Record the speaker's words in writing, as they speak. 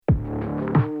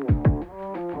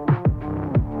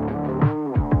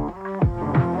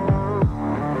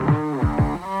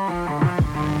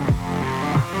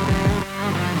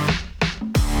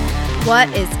What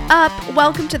is up?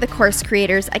 Welcome to the Course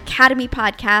Creators Academy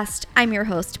podcast. I'm your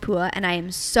host, Pua, and I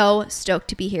am so stoked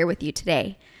to be here with you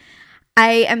today.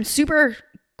 I am super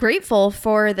grateful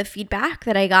for the feedback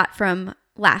that I got from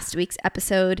last week's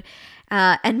episode.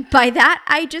 And by that,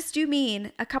 I just do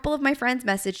mean a couple of my friends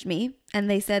messaged me and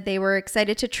they said they were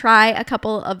excited to try a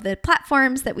couple of the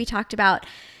platforms that we talked about.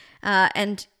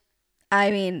 And I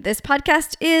mean, this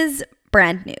podcast is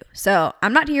brand new. So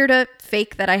I'm not here to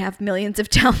fake that I have millions of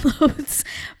downloads,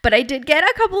 but I did get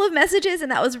a couple of messages and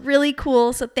that was really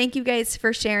cool. So thank you guys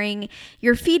for sharing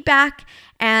your feedback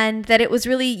and that it was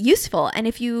really useful. And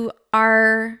if you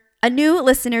are a new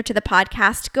listener to the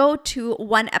podcast, go to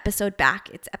one episode back.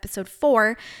 It's episode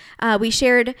 4. I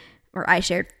shared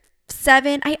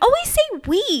 7. I always say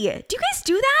we. Do you guys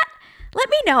do that? Let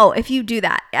me know if you do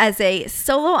that as a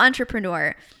solo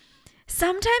entrepreneur.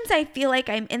 Sometimes I feel like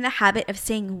I'm in the habit of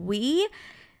saying we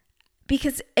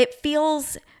because it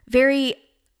feels very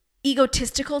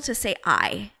egotistical to say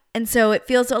I. And so it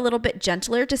feels a little bit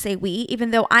gentler to say we,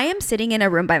 even though I am sitting in a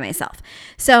room by myself.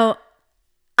 So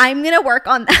I'm going to work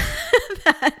on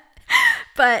that.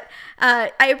 But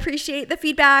I appreciate the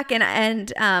feedback. So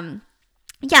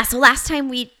last time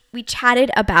we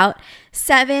chatted about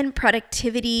 7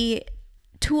 productivity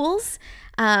tools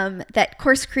that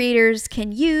course creators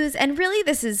can use. And really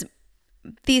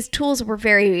these tools were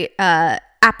very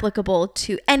applicable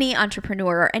to any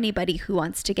entrepreneur or anybody who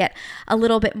wants to get a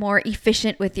little bit more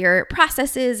efficient with your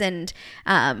processes and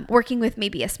working with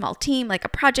maybe a small team, like a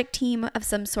project team of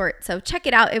some sort. So check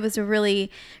it out. It was a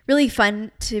really, really fun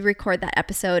to record that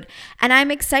episode. And I'm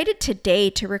excited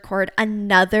today to record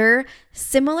another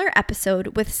similar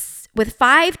episode with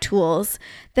 5 tools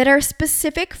that are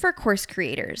specific for course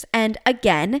creators. And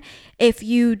again, if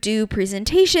you do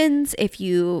presentations, if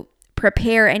you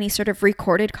prepare any sort of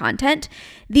recorded content,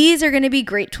 these are going to be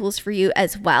great tools for you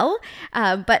as well.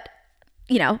 But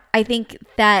I think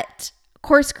that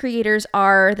course creators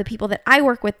are the people that I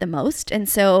work with the most. And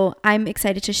so I'm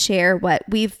excited to share what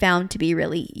we've found to be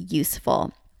really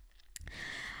useful.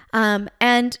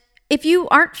 And if you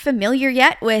aren't familiar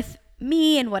yet with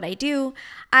me and what I do,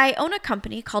 I own a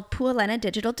company called Pualena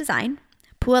Digital Design.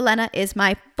 Pualena is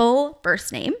my full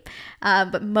first name,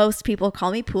 but most people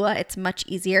call me Pua. It's much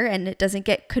easier and it doesn't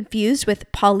get confused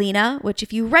with Paulina, which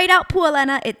if you write out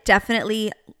Pualena, it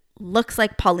definitely looks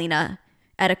like Paulina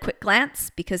at a quick glance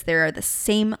because there are the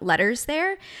same letters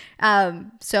there.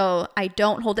 So I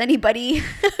don't hold anybody,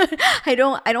 I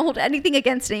don't hold anything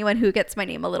against anyone who gets my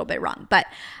name a little bit wrong, but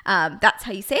that's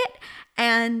how you say it.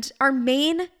 And our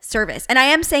main service, and I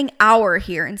am saying our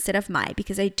here instead of my,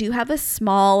 because I do have a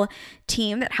small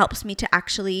team that helps me to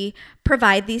actually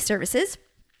provide these services.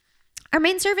 Our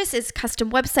main service is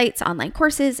custom websites, online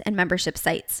courses, and membership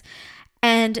sites.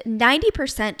 And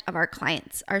 90% of our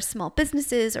clients are small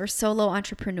businesses or solo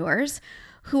entrepreneurs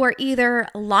who are either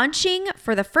launching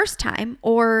for the first time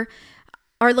or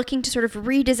are looking to sort of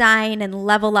redesign and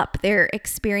level up their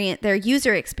experience, their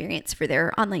user experience for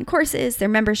their online courses, their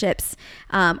memberships,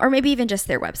 or maybe even just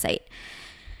their website.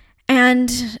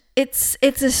 And it's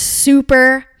a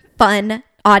super fun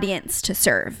audience to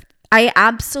serve. I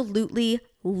absolutely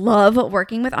love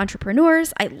working with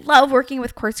entrepreneurs. I love working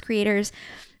with course creators.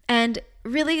 And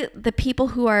really the people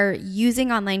who are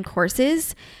using online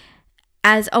courses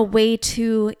as a way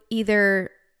to either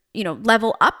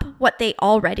level up what they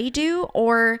already do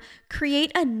or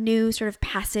create a new sort of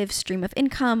passive stream of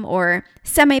income or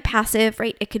semi-passive,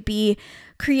 right? It could be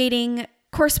creating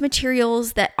course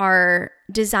materials that are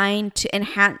designed to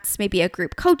enhance maybe a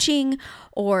group coaching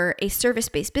or a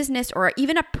service-based business or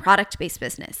even a product-based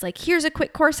business. Like, here's a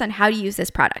quick course on how to use this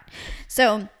product.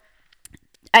 So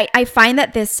I find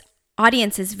that this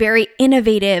audience is very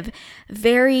innovative,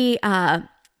 very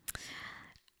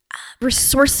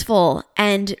resourceful,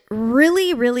 and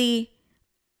really, really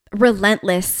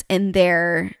relentless in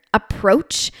their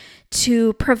approach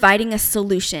to providing a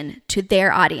solution to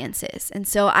their audiences. And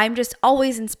so I'm just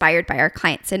always inspired by our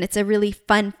clients, and it's a really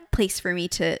fun place for me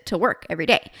to work every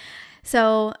day.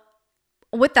 So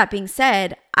with that being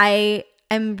said, I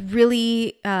am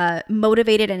really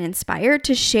motivated and inspired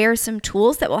to share some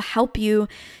tools that will help you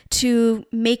to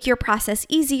make your process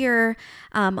easier,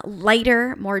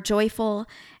 lighter, more joyful.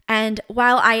 And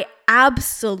while I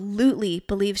absolutely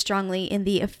believe strongly in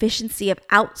the efficiency of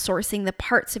outsourcing the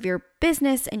parts of your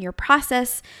business and your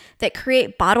process that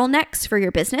create bottlenecks for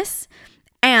your business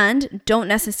and don't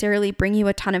necessarily bring you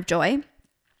a ton of joy,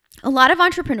 a lot of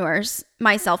entrepreneurs,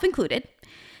 myself included,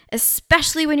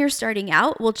 especially when you're starting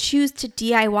out, will choose to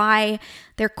DIY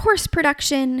their course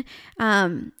production.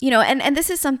 And this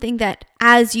is something that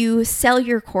as you sell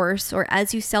your course or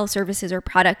as you sell services or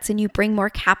products and you bring more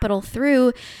capital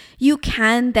through, you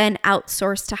can then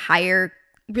outsource to hire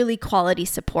really quality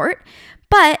support.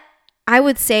 But I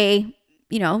would say,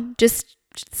 just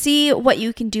see what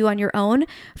you can do on your own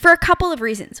for a couple of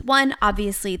reasons. One,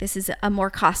 obviously, this is a more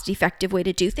cost-effective way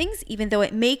to do things, even though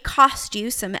it may cost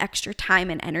you some extra time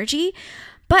and energy.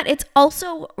 But it's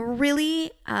also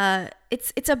really,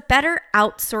 it's a better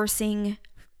outsourcing.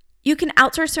 You can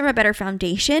outsource from a better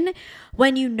foundation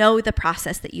when you know the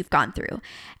process that you've gone through.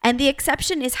 And the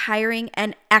exception is hiring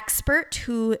an expert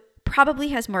who probably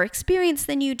has more experience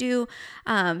than you do.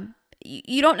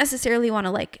 You don't necessarily want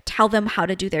to tell them how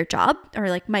to do their job or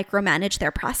micromanage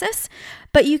their process,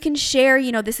 but you can share,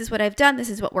 this is what I've done. This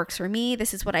is what works for me.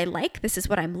 This is what I like. This is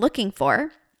what I'm looking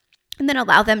for, and then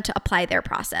allow them to apply their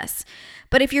process.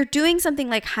 But if you're doing something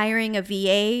like hiring a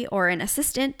VA or an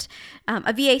assistant,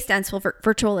 a VA stands for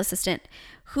virtual assistant,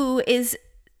 who is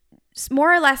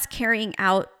more or less carrying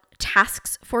out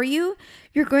tasks for you,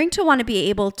 you're going to want to be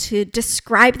able to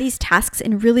describe these tasks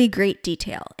in really great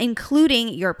detail, including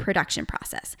your production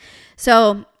process.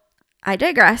 So I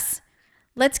digress.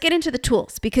 Let's get into the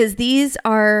tools, because these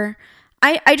are,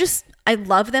 I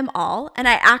love them all. And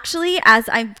I actually, as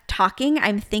I'm talking,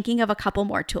 I'm thinking of a couple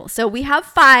more tools. So we have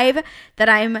 5 that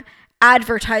I'm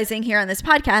advertising here on this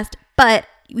podcast, but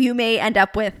you may end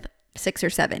up with 6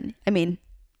 or 7.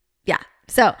 Yeah.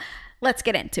 So let's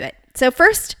get into it. So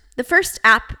the first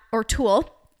app or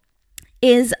tool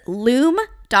is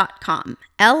loom.com,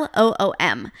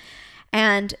 Loom.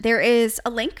 And there is a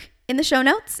link in the show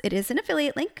notes. It is an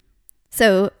affiliate link,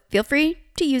 so feel free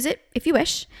to use it if you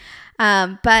wish.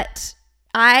 But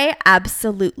I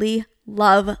absolutely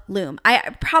love Loom.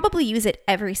 I probably use it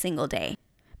every single day.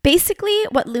 Basically,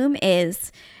 what Loom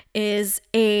is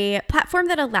a platform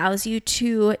that allows you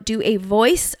to do a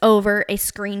voice over a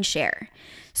screen share.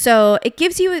 So it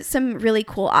gives you some really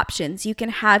cool options. You can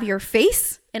have your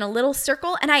face in a little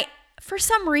circle. And for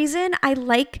some reason, I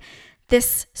like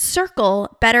this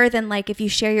circle better than if you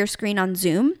share your screen on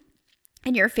Zoom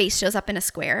and your face shows up in a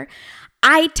square.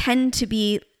 I tend to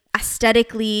be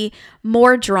aesthetically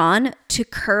more drawn to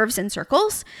curves and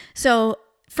circles. So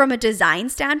from a design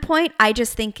standpoint, I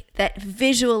just think that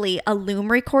visually a Loom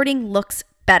recording looks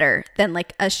better than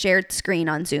a shared screen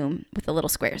on Zoom with the little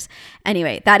squares.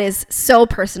 Anyway, that is so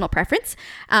personal preference.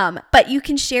 But you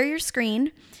can share your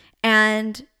screen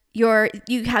and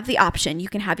you have the option. You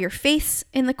can have your face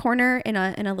in the corner in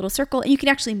a little circle, and you can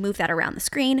actually move that around the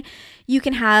screen. You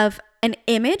can have an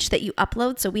image that you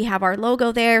upload. So we have our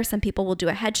logo there. Some people will do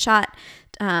a headshot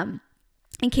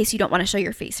in case you don't want to show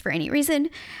your face for any reason.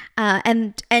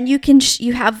 And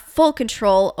you have full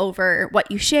control over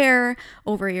what you share,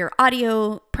 over your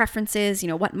audio preferences,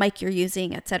 what mic you're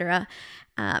using, etc.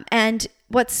 And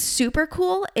what's super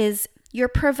cool is you're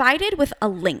provided with a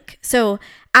link. So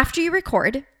after you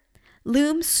record,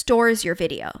 Loom stores your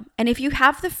video. And if you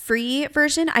have the free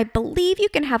version, I believe you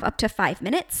can have up to 5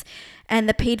 minutes. And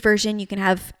the paid version, you can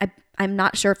have, I'm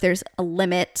not sure if there's a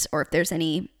limit or if there's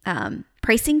any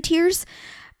pricing tiers,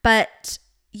 but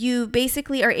you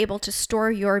basically are able to store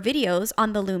your videos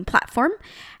on the Loom platform,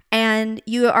 and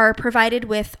you are provided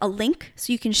with a link.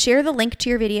 So you can share the link to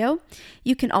your video.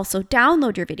 You can also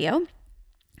download your video,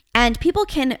 and people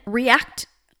can react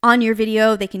on your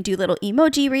video. They can do little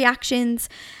emoji reactions.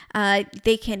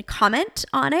 They can comment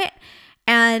on it,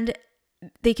 and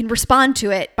they can respond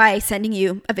to it by sending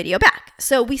you a video back.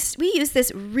 So we use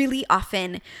this really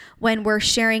often when we're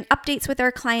sharing updates with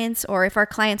our clients, or if our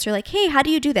clients are like, hey, how do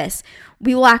you do this?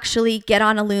 We will actually get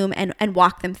on a Loom and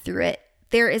walk them through it.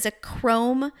 There is a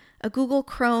Google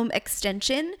Chrome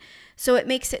extension, so it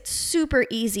makes it super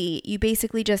easy. You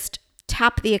basically just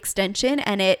tap the extension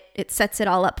and it sets it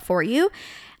all up for you.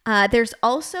 There's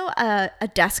also a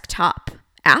desktop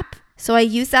app. So I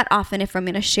use that often if I'm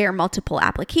going to share multiple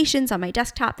applications on my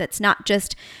desktop that's not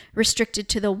just restricted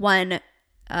to the one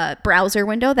browser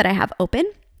window that I have open.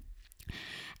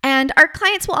 And our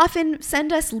clients will often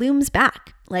send us Looms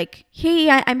back. Like, hey,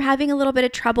 I'm having a little bit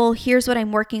of trouble. Here's what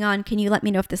I'm working on. Can you let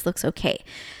me know if this looks okay?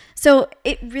 So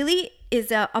it really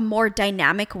is a more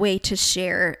dynamic way to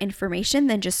share information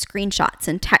than just screenshots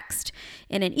and text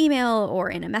in an email or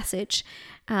in a message.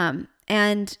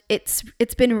 And it's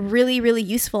been really, really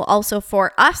useful also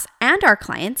for us and our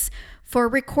clients for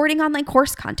recording online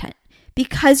course content.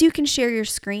 Because you can share your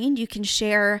screen, you can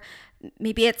share,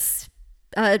 maybe it's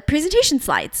presentation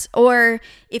slides, or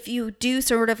if you do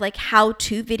sort of like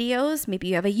how-to videos, maybe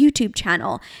you have a YouTube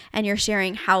channel and you're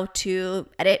sharing how to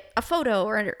edit a photo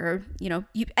or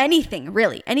anything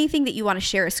that you want to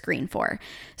share a screen for.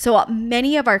 So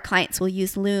many of our clients will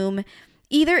use Loom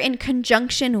either in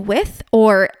conjunction with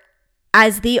or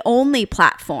as the only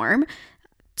platform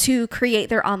to create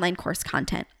their online course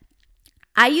content.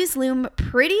 I use Loom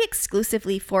pretty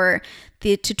exclusively for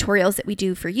the tutorials that we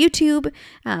do for YouTube.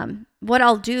 What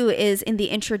I'll do is in the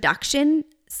introduction,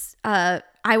 I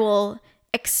will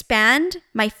expand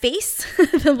my face,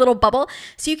 the little bubble,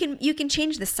 so you can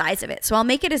change the size of it. So I'll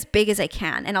make it as big as I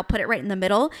can, and I'll put it right in the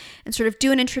middle and sort of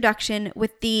do an introduction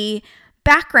with the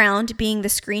background being the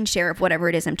screen share of whatever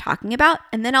it is I'm talking about.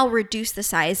 And then I'll reduce the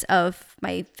size of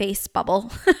my face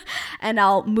bubble and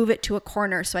I'll move it to a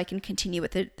corner so I can continue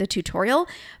with the tutorial.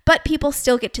 But people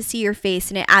still get to see your face,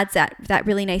 and it adds that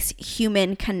really nice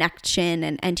human connection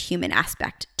and human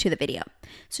aspect to the video.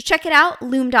 So check it out,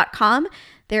 loom.com.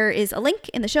 There is a link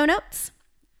in the show notes.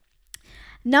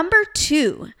 Number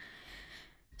 2.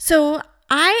 So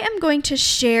I am going to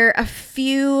share a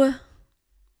few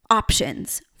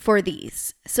options for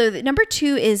these. So the number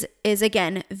 2 is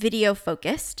again video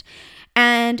focused,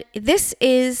 and this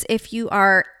is if you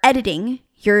are editing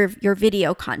your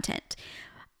video content.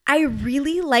 I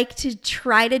really like to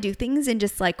try to do things in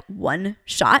just like one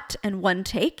shot and one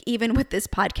take, even with this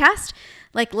podcast.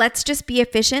 Like, let's just be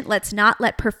efficient. Let's not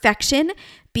let perfection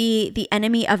be the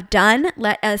enemy of done.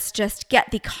 Let us just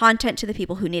get the content to the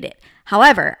people who need it.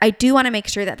 However, I do want to make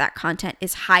sure that content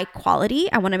is high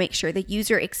quality. I want to make sure the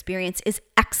user experience is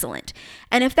excellent.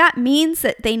 And if that means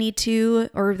that they need to,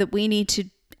 or that we need to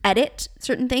edit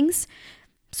certain things,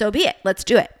 so be it. Let's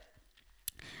do it.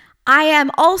 I am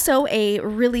also a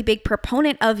really big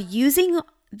proponent of using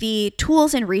the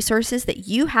tools and resources that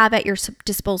you have at your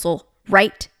disposal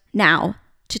right now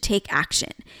to take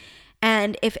action.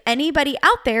 And if anybody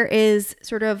out there is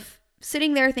sort of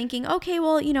sitting there thinking, okay,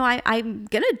 well, I'm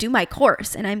going to do my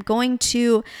course and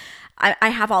I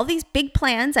have all these big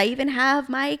plans. I even have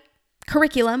my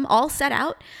curriculum all set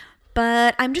out,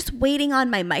 but I'm just waiting on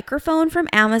my microphone from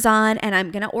Amazon, and I'm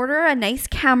going to order a nice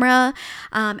camera.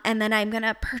 And then I'm going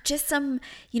to purchase some,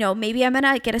 maybe I'm going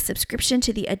to get a subscription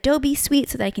to the Adobe suite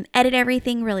so that I can edit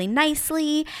everything really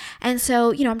nicely. And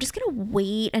so, I'm just going to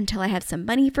wait until I have some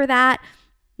money for that.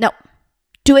 No,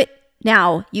 do it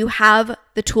now. You have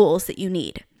the tools that you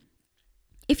need.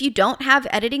 If you don't have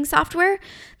editing software,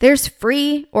 there's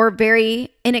free or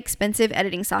very inexpensive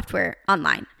editing software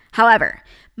online. However,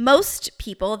 most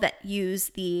people that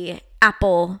use the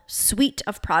Apple suite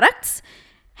of products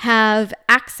have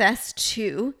access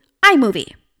to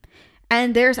iMovie.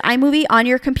 And there's iMovie on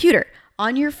your computer,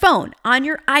 on your phone, on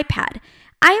your iPad.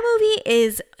 iMovie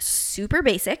is super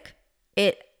basic.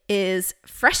 It is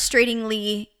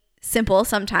frustratingly simple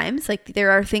sometimes. Like,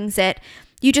 there are things that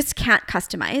you just can't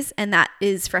customize, and that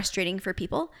is frustrating for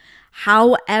people.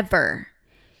 However,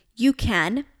 you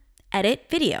can edit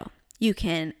video. You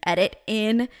can edit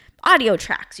in audio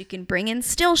tracks. You can bring in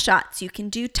still shots. You can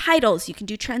do titles. You can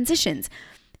do transitions.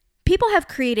 People have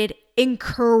created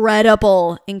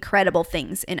incredible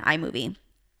things in iMovie.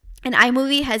 And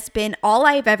iMovie has been all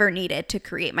I've ever needed to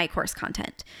create my course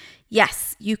content.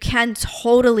 Yes, you can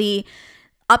totally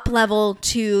up-level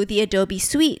to the Adobe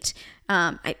suite.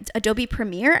 Adobe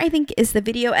Premiere, I think, is the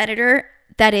video editor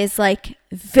that is like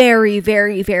very,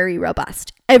 very, very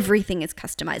robust. Everything is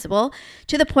customizable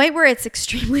to the point where it's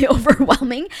extremely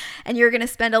overwhelming, and you're going to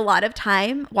spend a lot of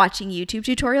time watching YouTube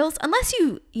tutorials. Unless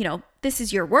this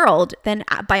is your world, then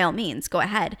by all means, go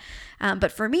ahead.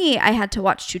 But for me, I had to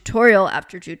watch tutorial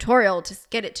after tutorial to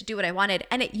get it to do what I wanted.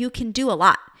 And you can do a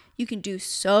lot. You can do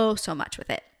so much with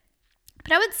it.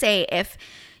 But I would say if,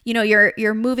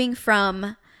 you're moving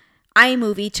from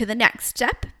iMovie to the next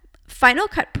step, Final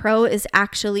Cut Pro is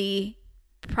actually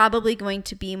probably going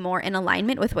to be more in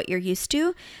alignment with what you're used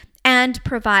to and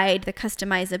provide the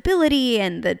customizability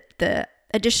and the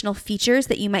additional features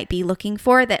that you might be looking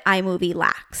for that iMovie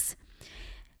lacks.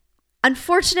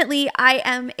 Unfortunately, I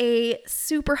am a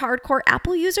super hardcore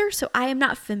Apple user, so I am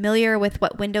not familiar with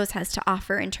what Windows has to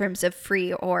offer in terms of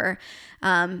free or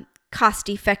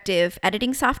cost-effective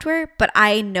editing software, but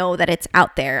I know that it's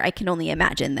out there. I can only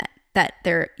imagine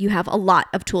that you have a lot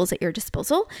of tools at your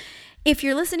disposal. If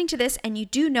you're listening to this and you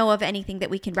do know of anything that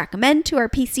we can recommend to our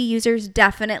PC users,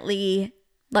 definitely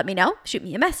let me know. Shoot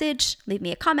me a message, leave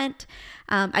me a comment.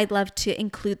 I'd love to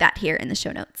include that here in the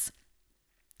show notes.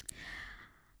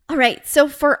 All right, so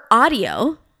for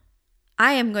audio,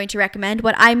 I am going to recommend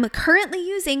what I'm currently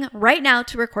using right now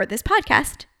to record this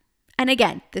podcast. And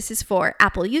again, this is for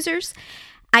Apple users.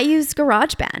 I use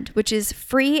GarageBand, which is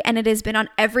free, and it has been on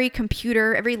every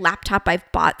computer, every laptop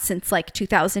I've bought since like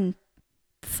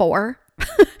 2004.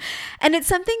 And it's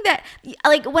something that,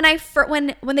 like,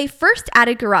 when they first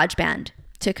added GarageBand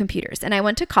to computers, and I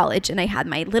went to college and I had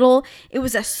my little, it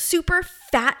was a super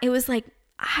fat, it was like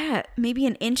maybe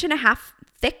an inch and a half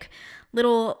thick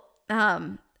little,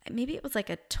 maybe it was like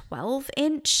a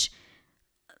 12-inch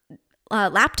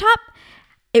laptop.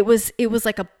 It was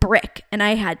like a brick, and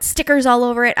I had stickers all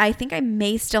over it. I think I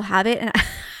may still have it, and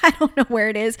I don't know where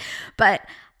it is, but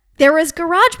there was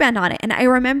GarageBand on it. And I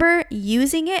remember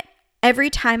using it every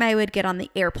time I would get on the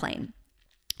airplane.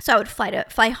 So I would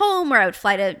fly home, or I would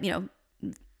fly to,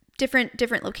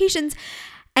 different locations,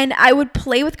 and I would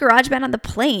play with GarageBand on the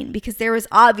plane, because there was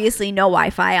obviously no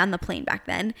Wi-Fi on the plane back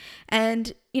then.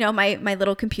 And, my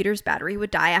little computer's battery would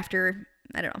die after,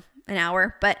 I don't know, an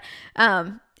hour, but,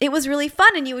 it was really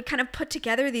fun, and you would kind of put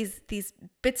together these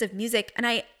bits of music. And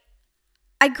I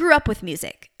grew up with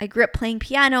music. I grew up playing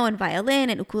piano and violin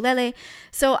and ukulele.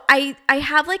 So I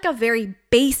have like a very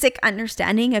basic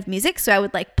understanding of music. So I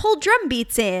would like pull drum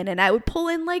beats in, and I would pull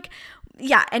in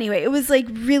anyway, it was like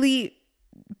really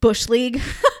bush league,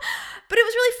 but it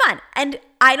was really fun. And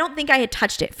I don't think I had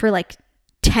touched it for like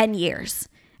 10 years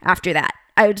after that.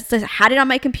 I just had it on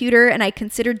my computer, and I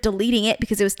considered deleting it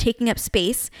because it was taking up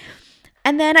space.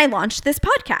 And then I launched this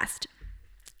podcast,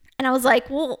 and I was like,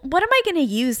 well, what am I going to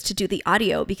use to do the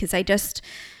audio? Because I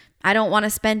don't want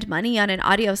to spend money on an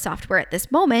audio software at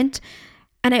this moment.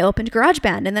 And I opened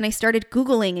GarageBand, and then I started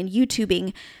Googling and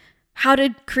YouTubing how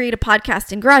to create a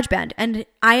podcast in GarageBand. And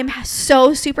I am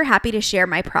so super happy to share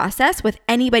my process with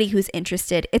anybody who's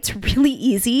interested. It's really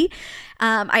easy.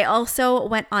 I also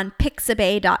went on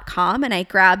Pixabay.com, and I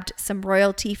grabbed some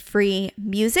royalty-free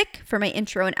music for my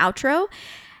intro and outro,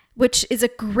 which is a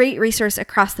great resource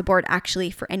across the board, actually,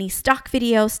 for any stock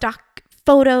video, stock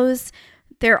photos.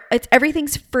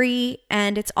 Everything's free,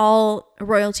 and it's all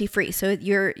royalty free. So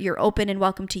you're open and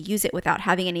welcome to use it without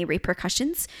having any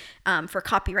repercussions for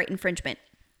copyright infringement.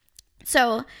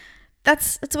 So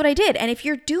that's what I did. And if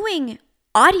you're doing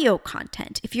audio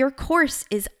content, if your course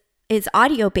is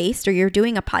audio based, or you're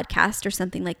doing a podcast or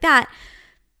something like that,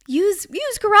 use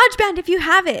GarageBand if you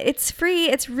have it. It's free.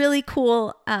 It's really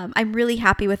cool. I'm really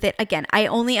happy with it. Again, I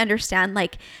only understand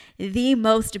like the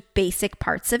most basic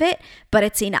parts of it, but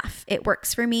it's enough. It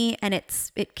works for me, and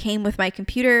it came with my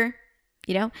computer.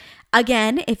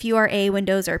 Again, if you are a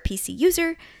Windows or PC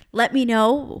user, let me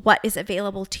know what is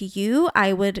available to you.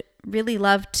 I would really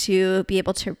love to be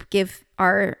able to give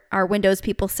our Windows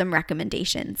people some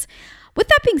recommendations. With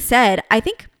that being said, I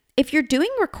think if you're doing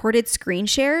recorded screen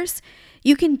shares,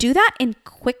 you can do that in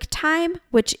QuickTime,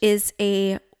 which is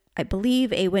I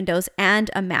believe a Windows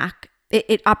and a Mac.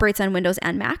 It operates on Windows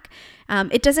and Mac.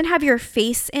 It doesn't have your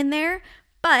face in there,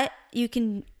 but you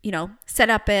can, set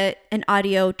up an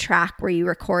audio track where you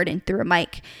record in through a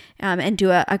mic, and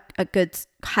do a good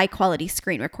high quality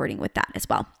screen recording with that as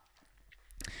well.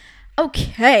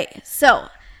 Okay, so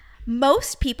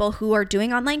most people who are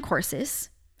doing online courses,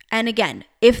 and again,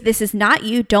 if this is not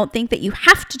you, don't think that you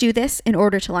have to do this in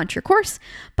order to launch your course,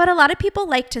 but a lot of people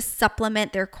like to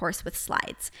supplement their course with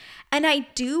slides. And I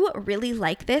do really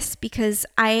like this because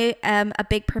I am a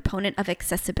big proponent of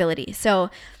accessibility. So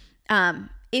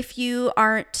if you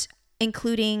aren't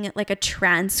including like a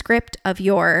transcript of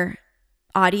your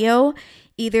audio,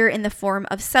 either in the form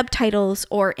of subtitles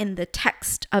or in the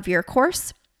text of your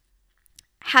course,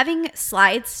 having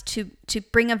slides to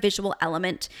bring a visual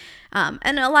element,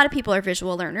 and a lot of people are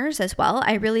visual learners as well.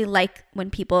 I really like when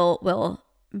people will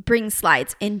bring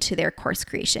slides into their course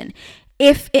creation,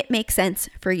 if it makes sense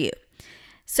for you.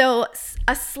 So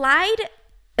a slide,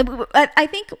 I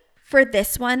think for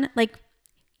this one, like,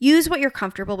 use what you're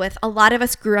comfortable with. A lot of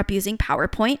us grew up using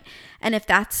PowerPoint, and if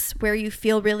that's where you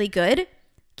feel really good,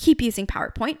 keep using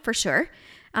PowerPoint for sure.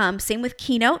 Same with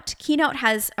Keynote. Keynote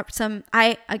has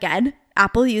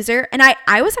Apple user, and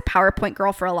I was a PowerPoint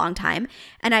girl for a long time,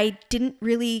 and I didn't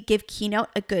really give Keynote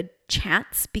a good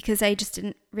chance because I just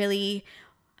didn't really,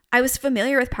 I was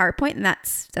familiar with PowerPoint, and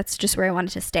that's just where I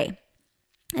wanted to stay.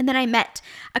 And then I met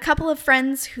a couple of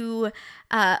friends who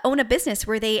own a business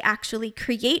where they actually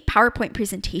create PowerPoint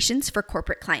presentations for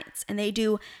corporate clients, and they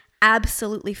do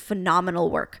absolutely phenomenal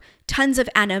work. Tons of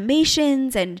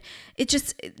animations, and it's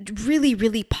just really,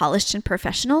 really polished and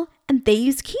professional, and they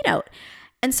use Keynote.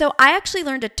 And so I actually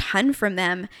learned a ton from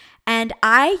them, and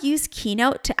I use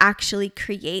Keynote to actually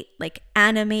create like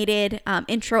animated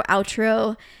intro,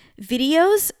 outro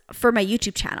videos for my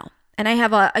YouTube channel. And I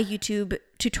have a YouTube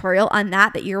tutorial on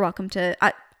that you're welcome to,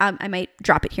 I might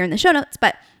drop it here in the show notes,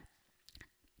 but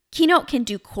Keynote can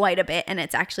do quite a bit, and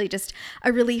it's actually just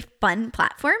a really fun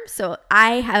platform. So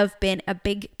I have been a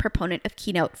big proponent of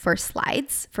Keynote for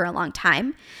slides for a long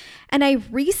time. And I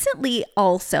recently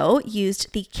also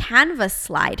used the Canva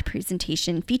slide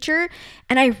presentation feature,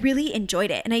 and I really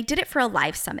enjoyed it. And I did it for a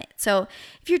live summit. So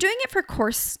if you're doing it for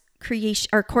course creation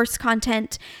or course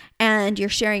content and you're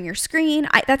sharing your screen,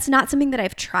 that's not something that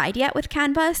I've tried yet with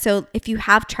Canva. So if you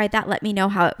have tried that, let me know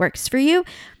how it works for you.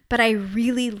 But I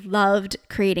really loved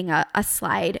creating a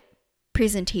slide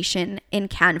presentation in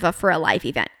Canva for a live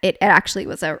event. It actually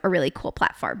was a really cool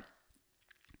platform.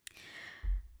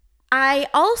 I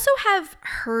also have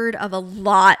heard of a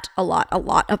lot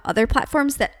of other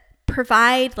platforms that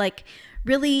provide like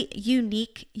really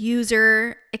unique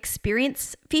user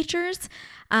experience features.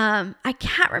 I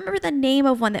can't remember the name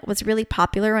of one that was really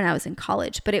popular when I was in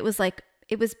college, but it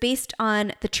was based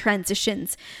on the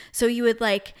transitions. So you would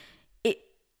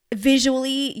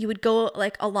visually, you would go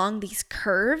like along these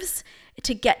curves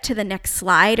to get to the next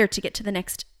slide or to get to the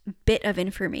next bit of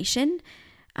information.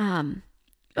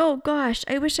 Oh gosh,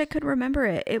 I wish I could remember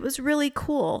it. It was really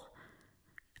cool.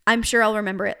 I'm sure I'll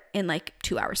remember it in like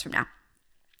 2 hours from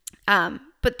now.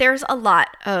 But there's a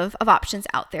lot of options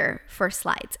out there for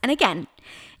slides. And again,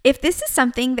 if this is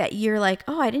something that you're like,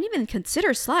 oh, I didn't even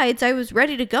consider slides. I was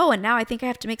ready to go and now I think I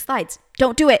have to make slides.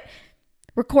 Don't do it.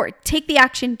 Record, take the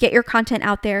action, get your content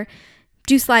out there,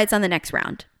 do slides on the next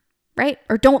round, right?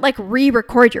 Or don't like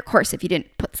re-record your course if you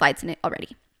didn't put slides in it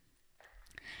already.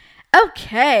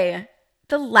 Okay,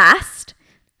 the last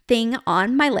thing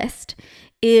on my list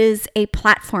is a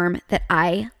platform that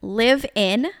I live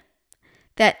in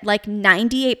that like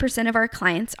 98% of our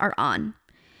clients are on.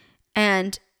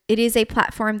 And it is a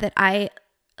platform that I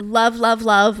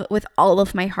love with all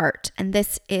of my heart. And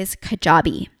this is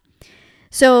Kajabi.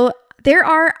 So there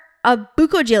are a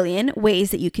bajillion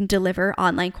ways that you can deliver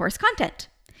online course content.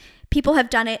 People have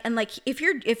done it. And like, if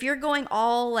you're going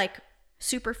all like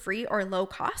super free or low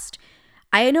cost,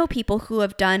 I know people who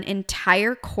have done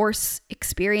entire course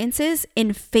experiences in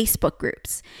Facebook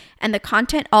groups, and the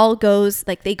content all goes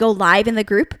like they go live in the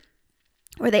group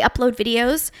or they upload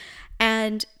videos,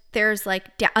 and there's like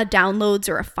a downloads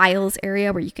or a files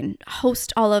area where you can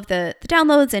host all of the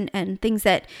downloads and things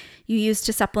that you use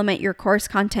to supplement your course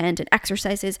content and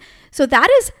exercises. So that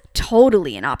is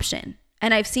totally an option.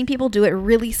 And I've seen people do it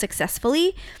really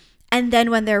successfully. And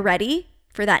then when they're ready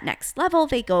for that next level,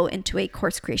 they go into a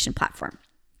course creation platform.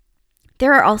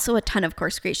 There are also a ton of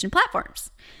course creation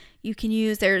platforms you can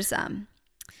use.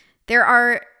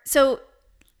 So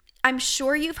I'm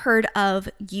sure you've heard of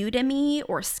Udemy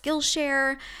or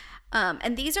Skillshare.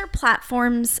 And these are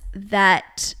platforms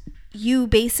that you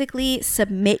basically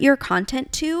submit your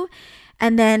content to,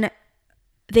 and then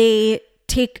they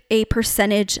take a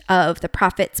percentage of the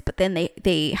profits, but then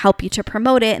they help you to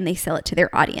promote it and they sell it to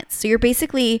their audience. So you're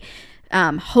basically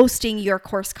hosting your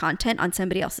course content on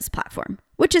somebody else's platform,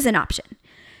 which is an option.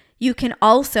 You can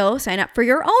also sign up for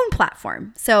your own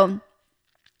platform. So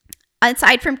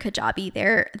aside from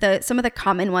Kajabi, some of the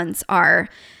common ones are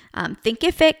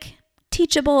Thinkific,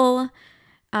 Teachable.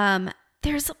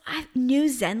 There's New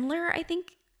Zenler, I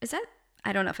think.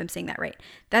 I don't know if I'm saying that right.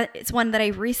 That is one that I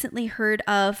recently heard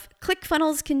of.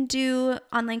 ClickFunnels can do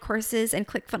online courses, and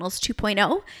ClickFunnels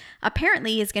 2.0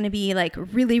 apparently is going to be like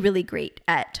really, really great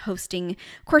at hosting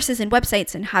courses and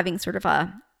websites and having sort of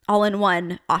a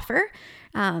all-in-one offer.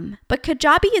 But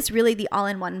Kajabi is really the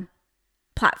all-in-one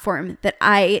platform that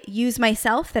I use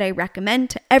myself, that I recommend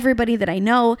to everybody that I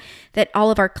know, that all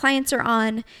of our clients are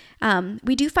on.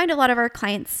 We do find a lot of our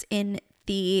clients in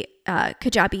the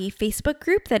Kajabi Facebook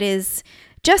group that is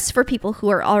just for people who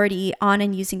are already on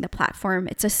and using the platform.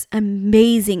 It's an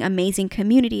amazing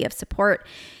community of support.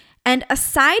 And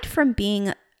aside from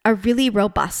being a really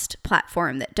robust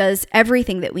platform that does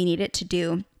everything that we need it to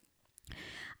do,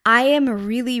 I am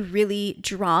really, really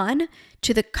drawn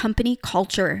to the company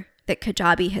culture that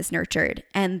Kajabi has nurtured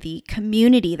and the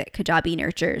community that Kajabi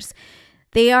nurtures.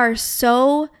 They are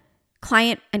so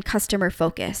client and customer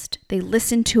focused. They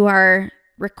listen to our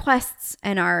requests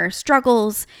and our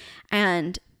struggles,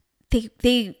 and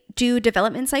they do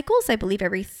development cycles, I believe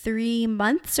every 3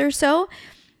 months or so.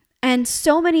 And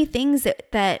so many things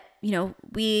that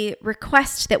we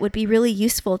request that would be really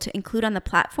useful to include on the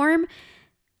platform,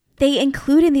 they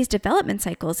include in these development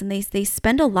cycles, and they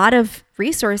spend a lot of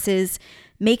resources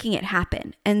making it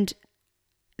happen. And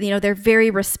they're very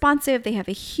responsive. They have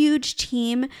a huge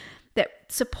team that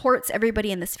supports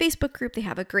everybody in this Facebook group. They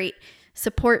have a great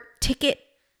support ticket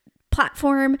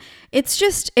platform. It's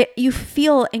just, you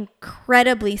feel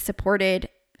incredibly supported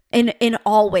in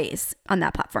all ways on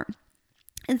that platform.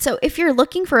 And so if you're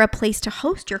looking for a place to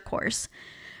host your course,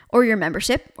 or your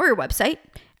membership or your website,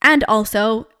 and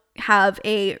also have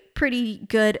a pretty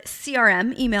good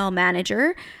CRM, email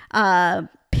manager,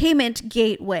 payment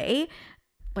gateway.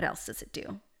 What else does it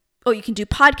do? Oh, you can do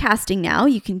podcasting now.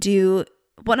 You can do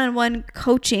one-on-one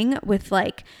coaching with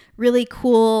like really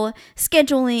cool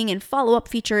scheduling and follow-up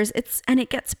features. And it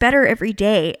gets better every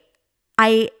day.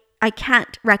 I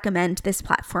can't recommend this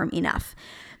platform enough.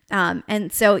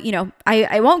 And so,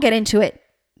 I won't get into it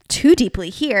too deeply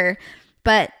here,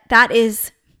 but that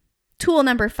is tool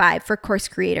number 5 for course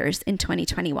creators in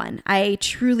 2021. I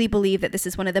truly believe that this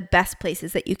is one of the best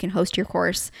places that you can host your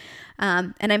course.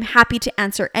 And I'm happy to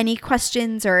answer any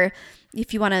questions, or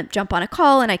if you want to jump on a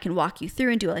call and I can walk you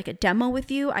through and do like a demo with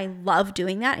you. I love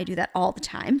doing that. I do that all the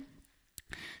time.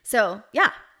 So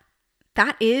yeah,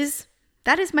 that is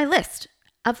my list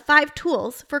of 5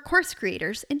 tools for course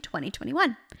creators in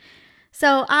 2021.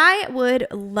 So I would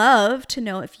love to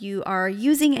know if you are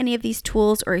using any of these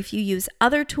tools or if you use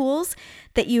other tools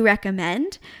that you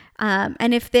recommend.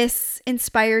 And if this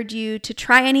inspired you to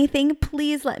try anything,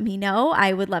 please let me know.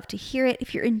 I would love to hear it.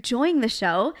 If you're enjoying the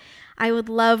show, I would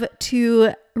love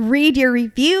to read your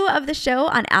review of the show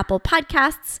on Apple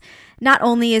Podcasts. Not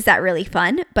only is that really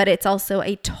fun, but it's also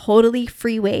a totally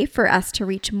free way for us to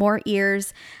reach more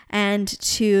ears and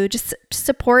to just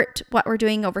support what we're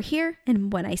doing over here.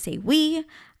 And when I say we,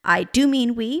 I do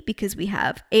mean we, because we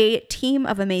have a team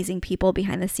of amazing people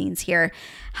behind the scenes here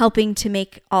helping to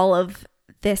make all of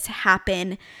this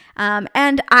happen.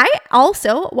 And I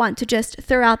also want to just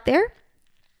throw out there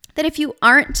that if you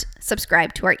aren't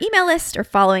subscribed to our email list or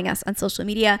following us on social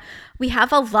media, we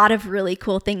have a lot of really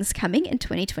cool things coming in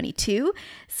 2022.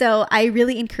 So I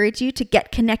really encourage you to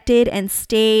get connected and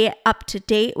stay up to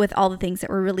date with all the things that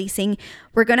we're releasing.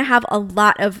 We're going to have a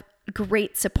lot of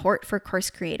great support for course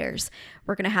creators.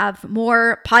 We're going to have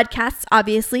more podcasts,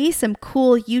 obviously, some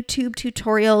cool YouTube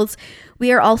tutorials.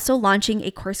 We are also launching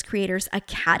a Course Creators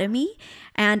Academy,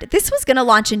 and this was going to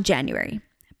launch in January,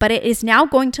 but it is now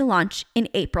going to launch in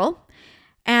April.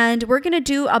 And we're going to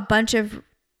do a bunch of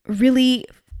really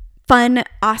fun,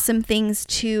 awesome things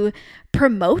to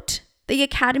promote the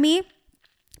Academy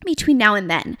between now and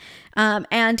then.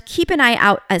 And keep an eye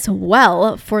out as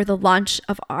well for the launch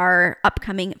of our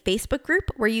upcoming Facebook group,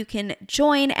 where you can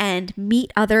join and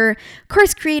meet other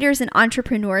course creators and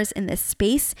entrepreneurs in this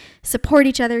space, support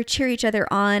each other, cheer each other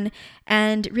on,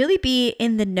 and really be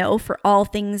in the know for all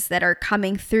things that are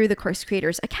coming through the Course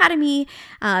Creators Academy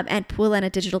and Pualena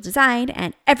Digital Design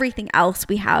and everything else.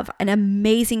 We have an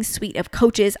amazing suite of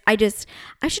coaches. I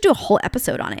should do a whole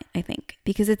episode on it, I think,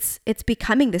 because it's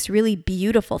becoming this really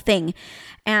beautiful thing.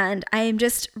 And I am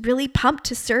just really pumped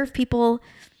to serve people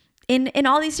in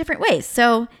all these different ways.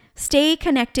 So stay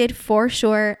connected for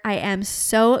sure. I am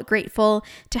so grateful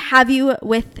to have you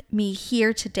with me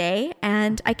here today,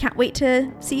 and I can't wait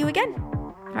to see you again.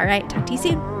 All right, talk to you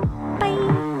soon.